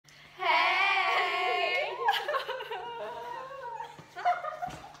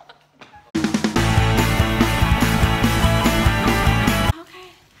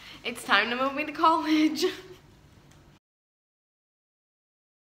college.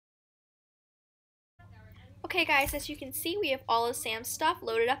 Okay guys, as you can see, we have all of Sam's stuff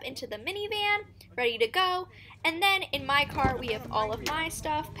loaded up into the minivan, ready to go. And then in my car, we have all of my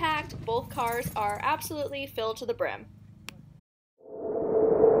stuff packed. Both cars are absolutely filled to the brim.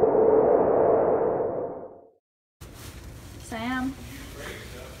 Sam,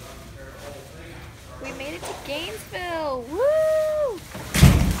 we made it to Gainesville. Woo!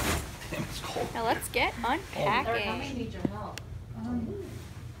 It's cold. Now let's get unpacking. I may need your help.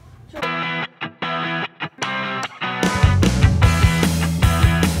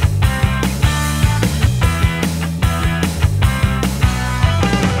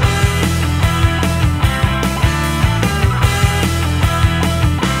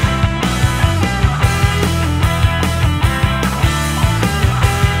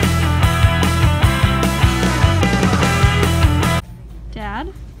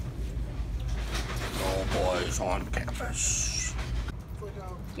 Dad? No boys on campus.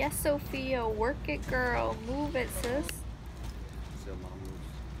 Yes, Sophia, work it, girl. Move it, sis.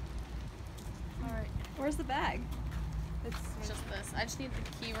 Alright, where's the bag? It's just this. I just need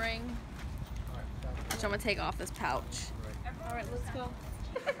the key ring, which I'm gonna take off this pouch. Alright, let's go.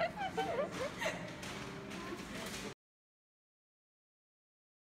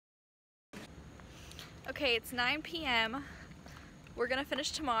 Okay, it's 9 p.m. We're gonna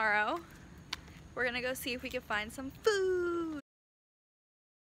finish tomorrow. We're gonna go see if we can find some food.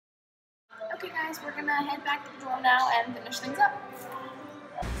 Okay guys, we're gonna head back to the dorm now and finish things up.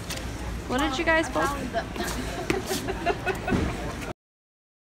 What did you guys both?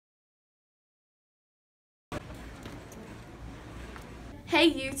 Hey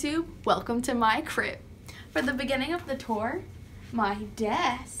YouTube, welcome to my crib. For the beginning of the tour, my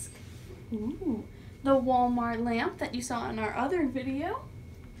desk, ooh, the Walmart lamp that you saw in our other video,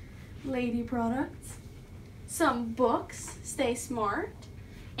 lady products, some books, stay smart,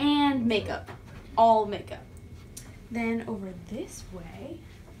 and makeup, all makeup. Then over this way,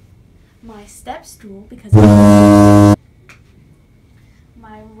 my step stool because my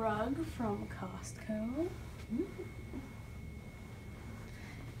rug from Costco. Ooh.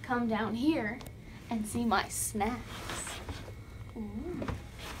 Come down here and see my snacks. Ooh.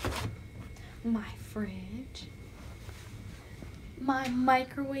 My fridge. My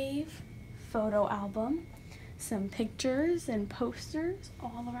microwave photo album. Some pictures and posters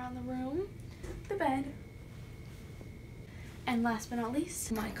all around the room. The bed. And last but not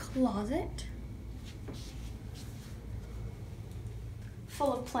least, my closet.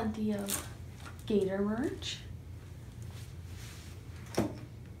 Full of plenty of Gator merch.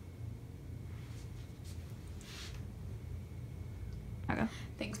 Okay.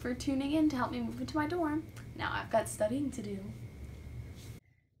 Thanks for tuning in to help me move into my dorm. Now I've got studying to do.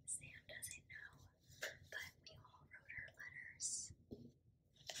 Sam doesn't know, but we all wrote her letters.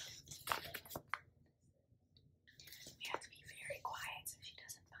 We have to be very quiet so she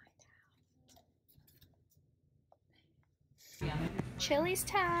doesn't find out. Chili's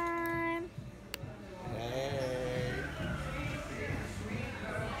time.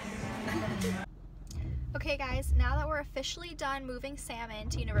 Okay guys, now that we're officially done moving Salmon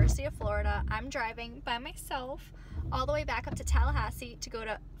to University of Florida, I'm driving by myself all the way back up to Tallahassee to go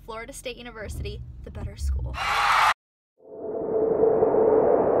to Florida State University, the better school.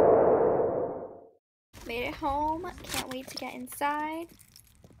 Made it home, can't wait to get inside.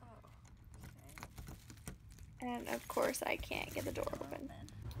 And of course I can't get the door open.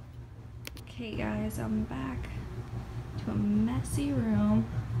 Okay guys, I'm back to a messy room.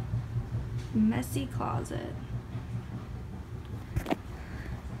 Messy closet.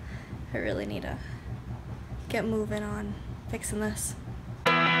 I really need to get moving on fixing this.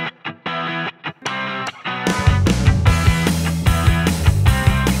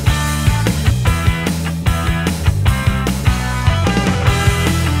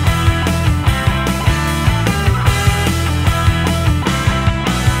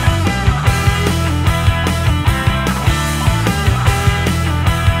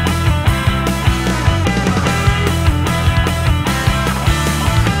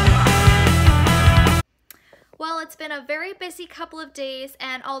 It's been a very busy couple of days,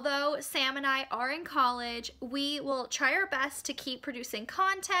 and although Sam and I are in college, we will try our best to keep producing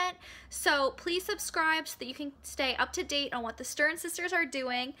content. So please subscribe so that you can stay up to date on what the Stern sisters are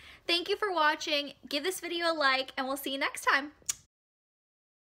doing. Thank you for watching. Give this video a like, and we'll see you next time.